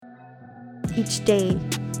each day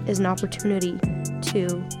is an opportunity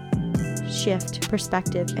to shift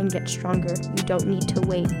perspective and get stronger. You don't need to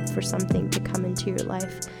wait for something to come into your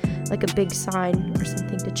life, like a big sign or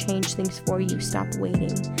something to change things for you. Stop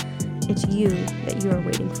waiting. It's you that you are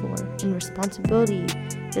waiting for. And responsibility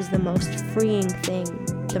is the most freeing thing,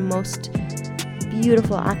 the most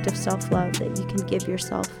beautiful act of self-love that you can give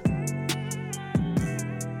yourself.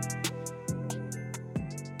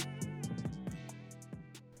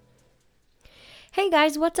 Hey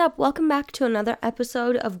guys, what's up? Welcome back to another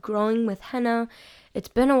episode of Growing with Henna. It's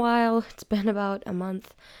been a while. It's been about a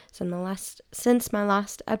month since my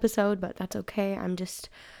last episode, but that's okay. I'm just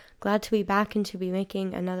glad to be back and to be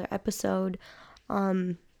making another episode.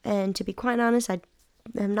 And to be quite honest, I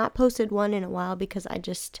have not posted one in a while because I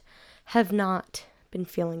just have not been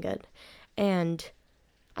feeling good. And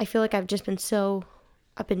I feel like I've just been so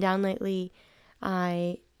up and down lately.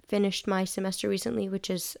 I finished my semester recently, which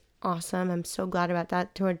is awesome. I'm so glad about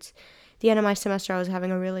that. Towards the end of my semester, I was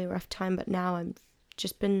having a really rough time, but now I've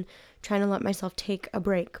just been trying to let myself take a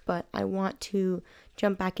break. But I want to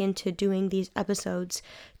jump back into doing these episodes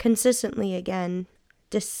consistently again,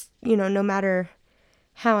 just, no matter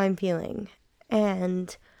how I'm feeling.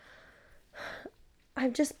 And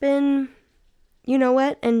I've just been,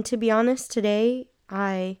 and to be honest, today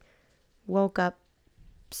I woke up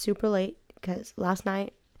super late because last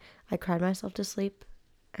night I cried myself to sleep.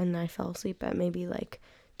 And I fell asleep at maybe like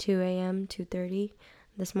 2 a.m., 2:30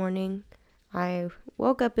 this morning. I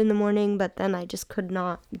woke up in the morning, but then I just could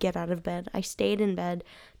not get out of bed. I stayed in bed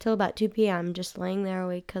till about 2 p.m., just laying there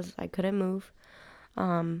awake because I couldn't move.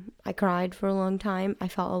 I cried for a long time. I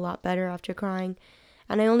felt a lot better after crying.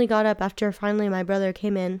 And I only got up after finally my brother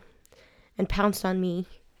came in and pounced on me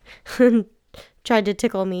and tried to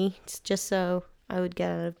tickle me just so I would get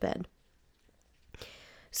out of bed.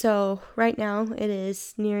 So right now it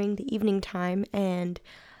is nearing the evening time and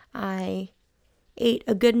I ate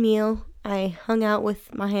a good meal. I hung out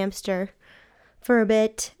with my hamster for a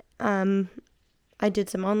bit. I did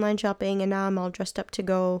some online shopping and now I'm all dressed up to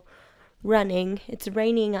go running. It's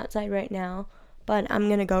raining outside right now, but I'm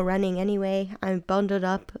going to go running anyway. I'm bundled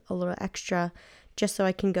up a little extra just so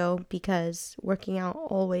I can go because working out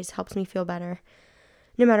always helps me feel better,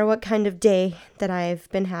 no matter what kind of day that I've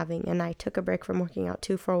been having. And I took a break from working out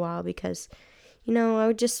too for a while because,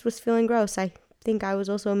 I just was feeling gross. I think I was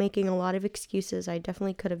also making a lot of excuses. I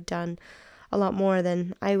definitely could have done a lot more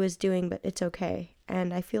than I was doing, but it's okay.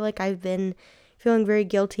 And I feel like I've been feeling very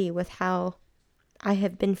guilty with how I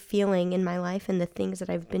have been feeling in my life and the things that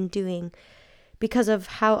I've been doing because of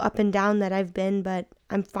how up and down that I've been. But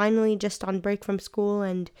I'm finally just on break from school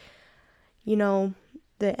and,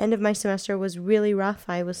 the end of my semester was really rough.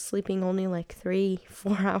 I was sleeping only like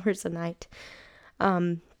 3-4 hours a night.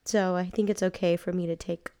 So I think it's okay for me to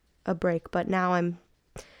take a break. But now I'm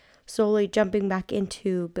slowly jumping back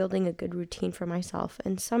into building a good routine for myself.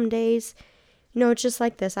 And some days, it's just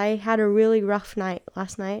like this. I had a really rough night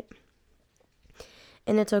last night.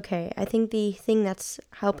 And it's okay. I think the thing that's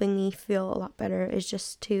helping me feel a lot better is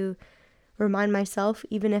just to remind myself,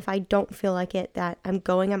 even if I don't feel like it, that I'm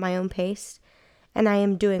going at my own pace. And I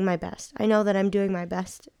am doing my best. I know that I'm doing my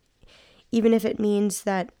best, even if it means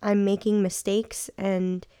that I'm making mistakes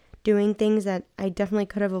and doing things that I definitely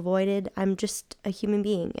could have avoided. I'm just a human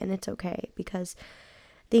being, and it's okay because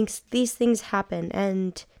these things happen,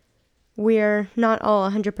 and we're not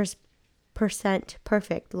all 100%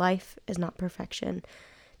 perfect. Life is not perfection.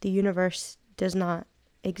 The universe does not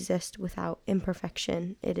exist without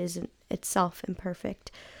imperfection. It is itself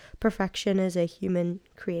imperfect. Perfection is a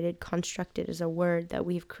human-created construct. It is a word that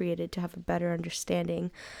we've created to have a better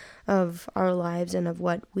understanding of our lives and of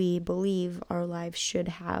what we believe our lives should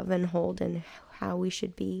have and hold and how we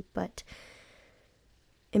should be. But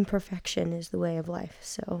imperfection is the way of life,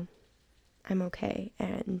 so I'm okay.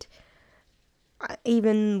 And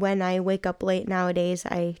even when I wake up late nowadays,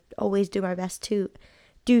 I always do my best to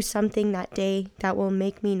do something that day that will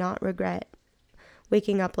make me not regret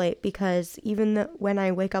waking up late, because even when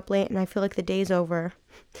I wake up late and I feel like the day's over,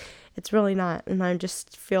 it's really not, and I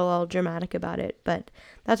just feel all dramatic about it. But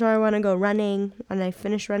that's why I want to go running. When I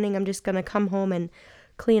finish running, I'm just going to come home and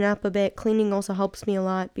clean up a bit. Cleaning also helps me a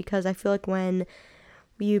lot because I feel like when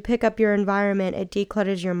you pick up your environment, it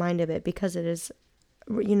declutters your mind a bit because it is,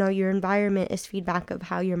 your environment is feedback of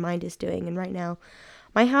how your mind is doing. And right now,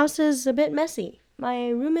 my house is a bit messy. My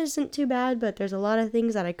room isn't too bad, but there's a lot of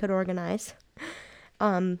things that I could organize.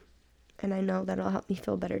 And I know that'll help me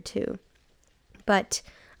feel better too. But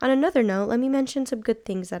on another note, let me mention some good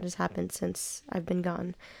things that has happened since I've been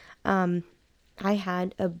gone. I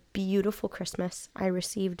had a beautiful Christmas. I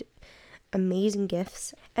received amazing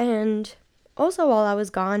gifts, and Also, while I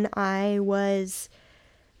was gone, I was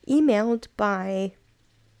emailed by,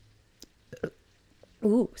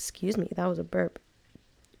 ooh, excuse me, that was a burp.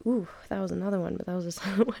 Ooh, that was another one, but that was a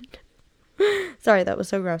silent one. Sorry, that was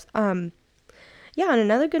so gross. Yeah, on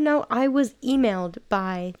another good note, I was emailed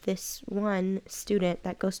by this one student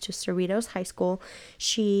that goes to Cerritos High School.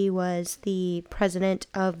 She was the president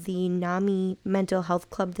of the NAMI Mental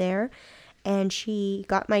Health Club there, and she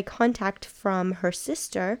got my contact from her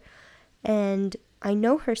sister, and I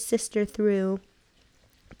know her sister through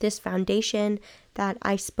this foundation that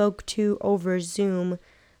I spoke to over Zoom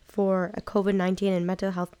for a COVID-19 and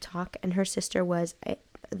mental health talk, and her sister was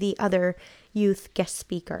the other youth guest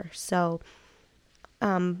speaker. So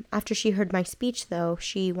after she heard my speech, though,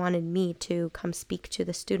 she wanted me to come speak to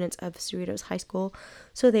the students of Cerritos High School.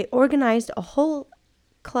 So they organized a whole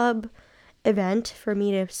club event for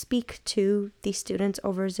me to speak to these students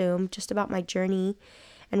over Zoom just about my journey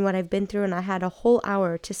and what I've been through. And I had a whole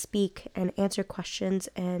hour to speak and answer questions,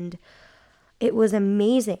 and it was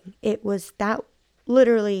amazing. That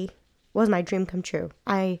literally was my dream come true.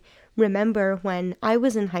 I remember when I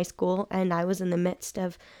was in high school and I was in the midst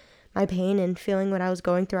of my pain and feeling what I was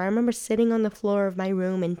going through. I remember sitting on the floor of my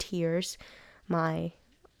room in tears. My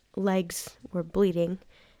legs were bleeding,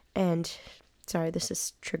 and sorry, this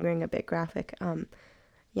is triggering a bit graphic.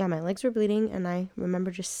 My legs were bleeding, and I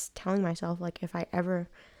remember just telling myself, like, if I ever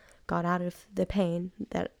got out of the pain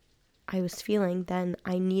that I was feeling, then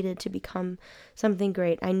I needed to become something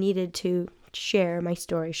great. I needed to share my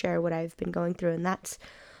story, share what I've been going through, and that's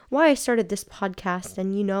why I started this podcast.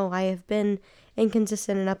 And I have been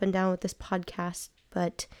inconsistent and up and down with this podcast,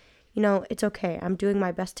 but it's okay. I'm doing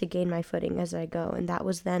my best to gain my footing as I go, and that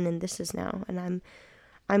was then and this is now, and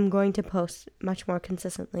I'm going to post much more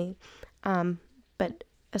consistently. But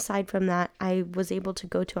aside from that, I was able to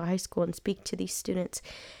go to a high school and speak to these students,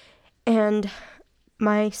 and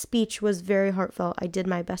my speech was very heartfelt. I did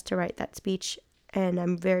my best to write that speech, and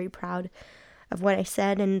I'm very proud of what I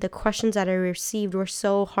said, and the questions that I received were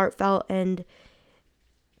so heartfelt and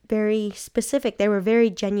very specific. They were very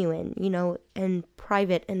genuine, and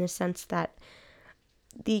private, in a sense that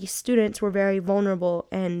the students were very vulnerable,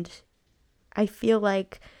 and I feel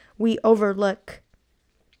like we overlook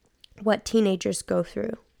what teenagers go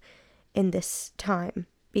through in this time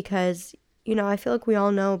because, I feel like we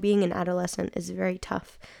all know being an adolescent is very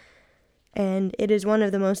tough, and it is one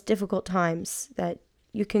of the most difficult times that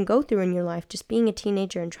you can go through in your life, just being a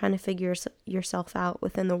teenager and trying to figure yourself out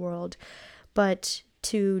within the world. But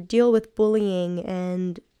to deal with bullying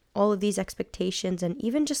and all of these expectations, and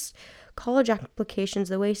even just college applications,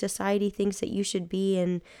 the way society thinks that you should be,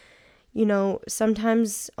 and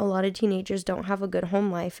sometimes a lot of teenagers don't have a good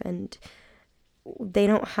home life and they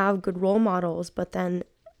don't have good role models. But then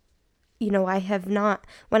I have not.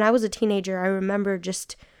 When I was a teenager, I remember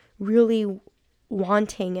just really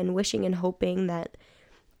wanting and wishing and hoping that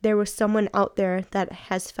there was someone out there that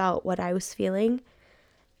has felt what I was feeling,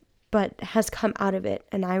 but has come out of it.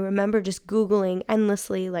 And I remember just Googling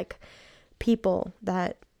endlessly, like, people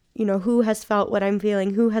that, who has felt what I'm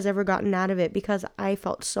feeling, who has ever gotten out of it, because I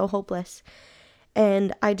felt so hopeless.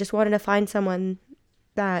 And I just wanted to find someone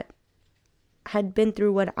that had been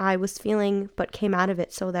through what I was feeling but came out of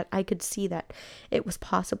it, so that I could see that it was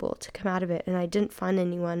possible to come out of it. And I didn't find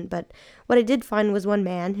anyone, but what I did find was one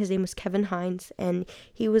man. His name was Kevin Hines, and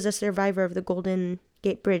he was a survivor of the Golden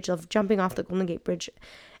Gate Bridge, of jumping off the Golden Gate Bridge.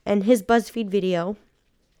 And his BuzzFeed video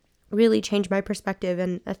really changed my perspective,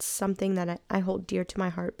 and that's something that I hold dear to my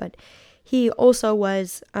heart. But he also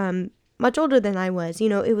was much older than I was.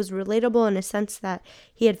 It was relatable in a sense that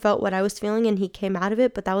he had felt what I was feeling and he came out of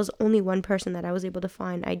it, but that was only one person that I was able to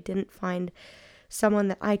find. I didn't find someone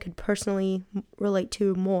that I could personally relate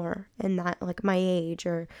to more, and that, like, my age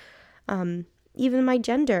or even my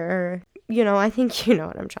gender, or, I think you know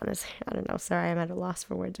what I'm trying to say. I don't know. Sorry, I'm at a loss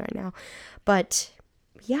for words right now. But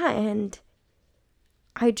yeah, and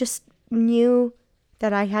I just knew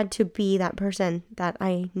that I had to be that person that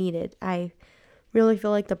I needed. I really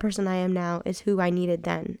feel like the person I am now is who I needed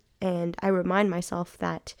then. And I remind myself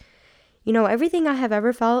that, everything I have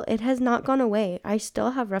ever felt, it has not gone away. I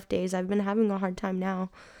still have rough days. I've been having a hard time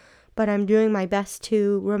now. But I'm doing my best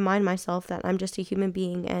to remind myself that I'm just a human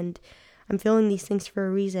being and I'm feeling these things for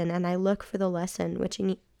a reason. And I look for the lesson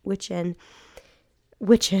within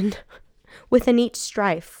each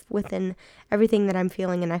strife, within everything that I'm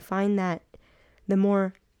feeling. And I find that the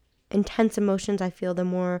more intense emotions I feel, the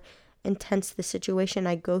more intense the situation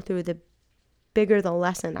I go through, the bigger the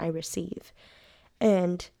lesson I receive.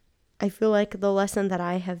 And I feel like the lesson that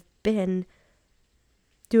I have been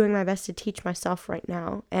doing my best to teach myself right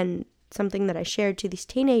now, and something that I shared to these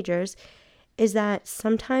teenagers, is that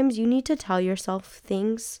sometimes you need to tell yourself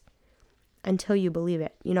things until you believe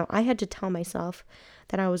it. I had to tell myself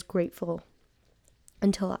that I was grateful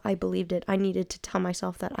until I believed it. I needed to tell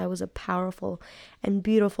myself that I was a powerful and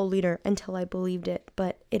beautiful leader until I believed it.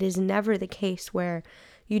 But it is never the case where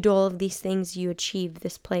you do all of these things, you achieve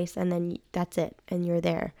this place, and then that's it, and you're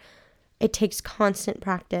there. It takes constant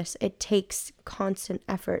practice. It takes constant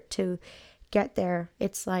effort to get there.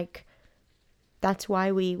 It's like, that's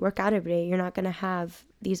why we work out every day. You're not going to have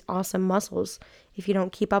these awesome muscles if you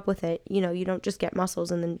don't keep up with it. You don't just get muscles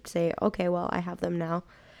and then say, okay, well, I have them now,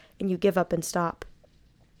 and you give up and stop,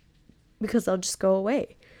 because they'll just go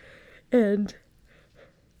away. And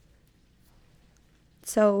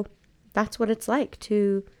so that's what it's like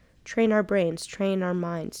to train our brains, train our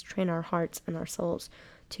minds, train our hearts and our souls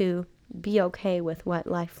to be okay with what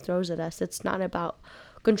life throws at us. It's not about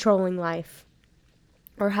controlling life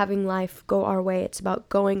or having life go our way. It's about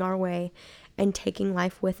going our way and taking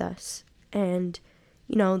life with us. And,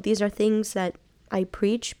 these are things that I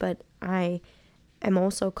preach, but I am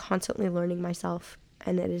also constantly learning myself.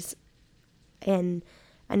 And it is a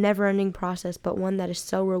never-ending process, but one that is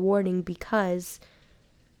so rewarding because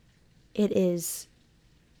it is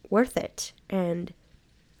worth it. And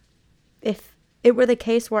if it were the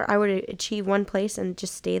case where I would achieve one place and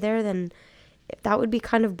just stay there, then that would be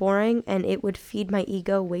kind of boring, and it would feed my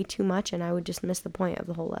ego way too much, and I would just miss the point of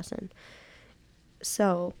the whole lesson.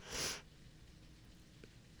 So,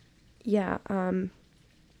 yeah,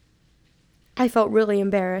 I felt really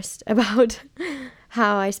embarrassed about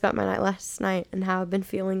how I spent my night last night and how I've been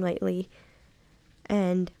feeling lately.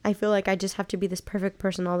 And I feel like I just have to be this perfect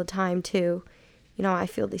person all the time, too. I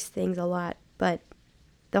feel these things a lot, but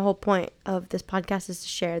the whole point of this podcast is to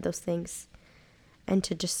share those things and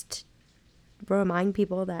to just remind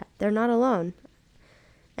people that they're not alone.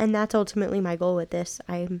 And that's ultimately my goal with this.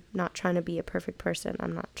 I'm not trying to be a perfect person.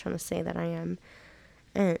 I'm not trying to say that I am.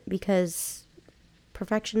 And because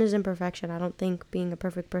perfection is imperfection. I don't think being a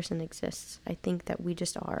perfect person exists. I think that we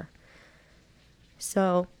just are.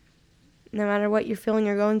 So, no matter what you're feeling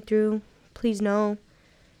or going through, please know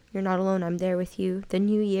you're not alone. I'm there with you. The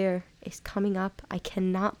new year is coming up. I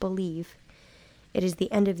cannot believe it is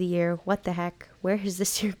the end of the year. What the heck? Where has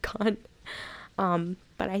this year gone?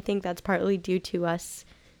 But I think that's partly due to us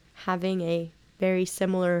having a very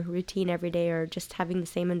similar routine every day, or just having the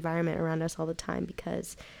same environment around us all the time,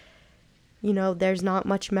 because, there's not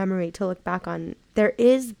much memory to look back on. There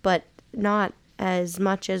is, but not as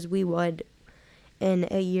much as we would in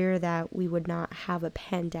a year that we would not have a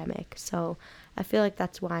pandemic. So I feel like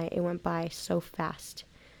that's why it went by so fast.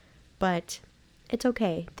 But it's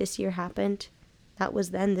okay. This year happened. That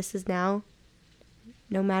was then. This is now.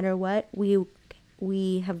 No matter what,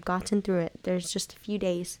 we have gotten through it. There's just a few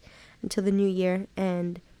days until the new year,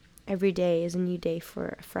 and every day is a new day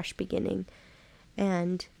for a fresh beginning.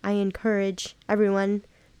 And I encourage everyone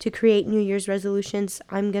to create New Year's resolutions.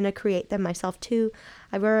 I'm going to create them myself too.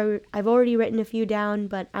 I've already written a few down,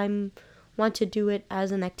 but I want to do it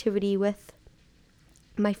as an activity with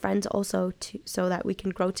my friends also, so that we can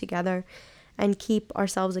grow together and keep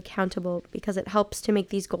ourselves accountable, because it helps to make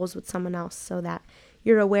these goals with someone else so that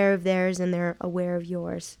you're aware of theirs and they're aware of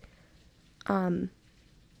yours. Yeah,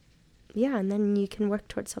 and then you can work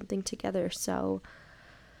towards something together. So,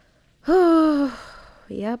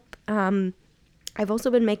 yep. I've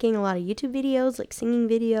also been making a lot of YouTube videos, like singing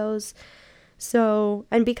videos. So,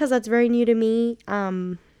 and because that's very new to me,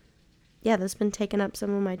 yeah, that's been taking up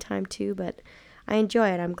some of my time too, but I enjoy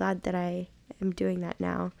it. I'm glad that I am doing that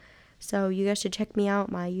now. So you guys should check me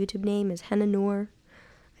out. My YouTube name is Henna Noor.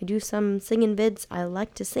 I do some singing vids. I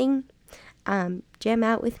like to sing. Jam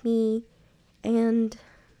out with me. And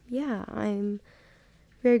yeah, I'm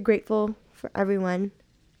very grateful for everyone.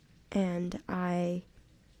 And I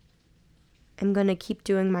am going to keep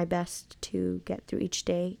doing my best to get through each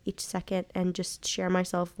day, each second, and just share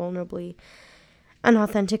myself vulnerably and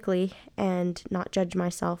authentically and not judge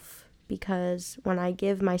myself. Because when I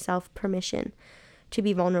give myself permission to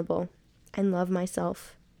be vulnerable and love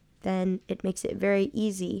myself, then it makes it very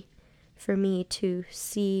easy for me to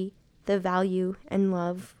see the value and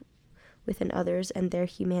love within others and their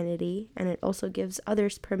humanity. And it also gives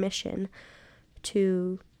others permission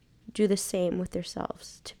to do the same with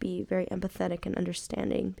themselves, to be very empathetic and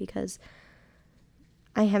understanding, because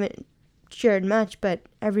I haven't shared much, but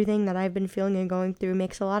everything that I've been feeling and going through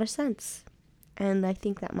makes a lot of sense. And I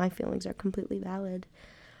think that my feelings are completely valid.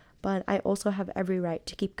 But I also have every right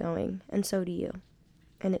to keep going, and so do you.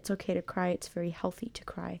 And it's okay to cry. It's very healthy to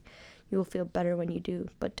cry. You will feel better when you do,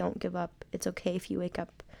 but don't give up. It's okay if you wake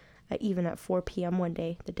up even at 4 p.m. one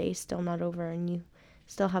day. The day's still not over, and you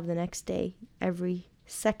still have the next day. Every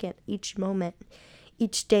second, each moment,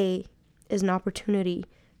 each day is an opportunity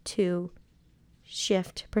to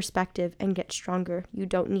shift perspective and get stronger. You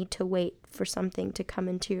don't need to wait for something to come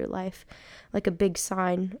into your life, like a big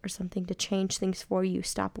sign or something to change things for you.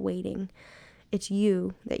 Stop waiting. It's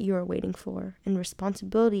you that you are waiting for. And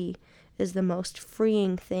responsibility is the most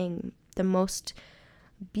freeing thing, the most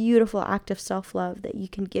beautiful act of self-love that you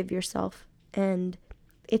can give yourself. And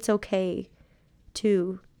it's okay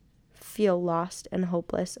to feel lost and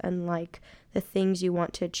hopeless, and like the things you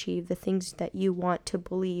want to achieve, the things that you want to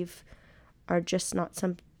believe are just not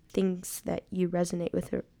some things that you resonate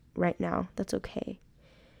with right now. That's okay.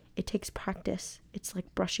 It takes practice. It's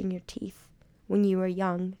like brushing your teeth. When you were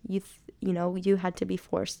young, you had to be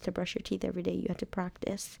forced to brush your teeth every day. You had to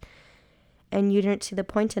practice. And you didn't see the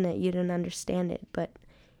point in it. You didn't understand it. But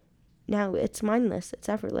now it's mindless. It's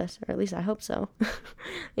effortless. Or at least I hope so.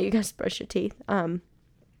 You guys brush your teeth.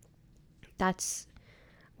 That's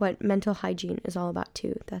what mental hygiene is all about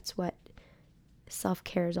too. That's what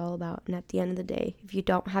self-care is all about. And at the end of the day, if you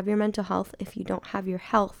don't have your mental health, if you don't have your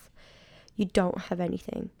health, you don't have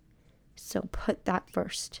anything. So put that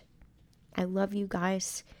first. I love you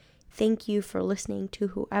guys. Thank you for listening to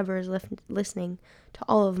whoever is listening, to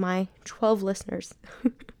all of my 12 listeners.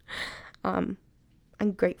 I'm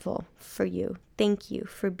grateful for you. Thank you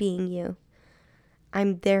for being you.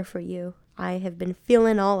 I'm there for you. I have been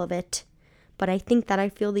feeling all of it. But I think that I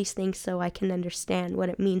feel these things so I can understand what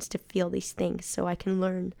it means to feel these things, so I can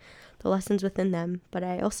learn the lessons within them. But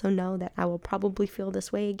I also know that I will probably feel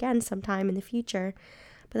this way again sometime in the future.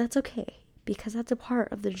 But that's okay, because that's a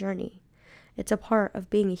part of the journey. It's a part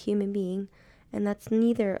of being a human being, and that's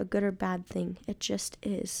neither a good or bad thing. It just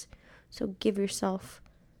is. So give yourself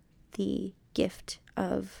the gift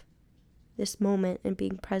of this moment and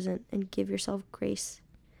being present, and give yourself grace.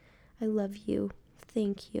 I love you.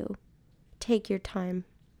 Thank you. Take your time.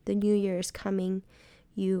 The new year is coming.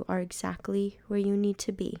 You are exactly where you need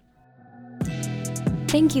to be.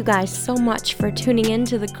 Thank you guys so much for tuning in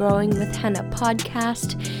to the Growing with Henna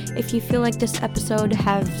podcast. If you feel like this episode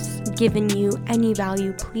has given you any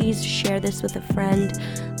value, please share this with a friend.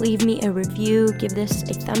 Leave me a review. Give this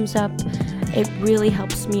a thumbs up. It really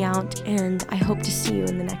helps me out, and I hope to see you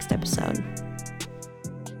in the next episode.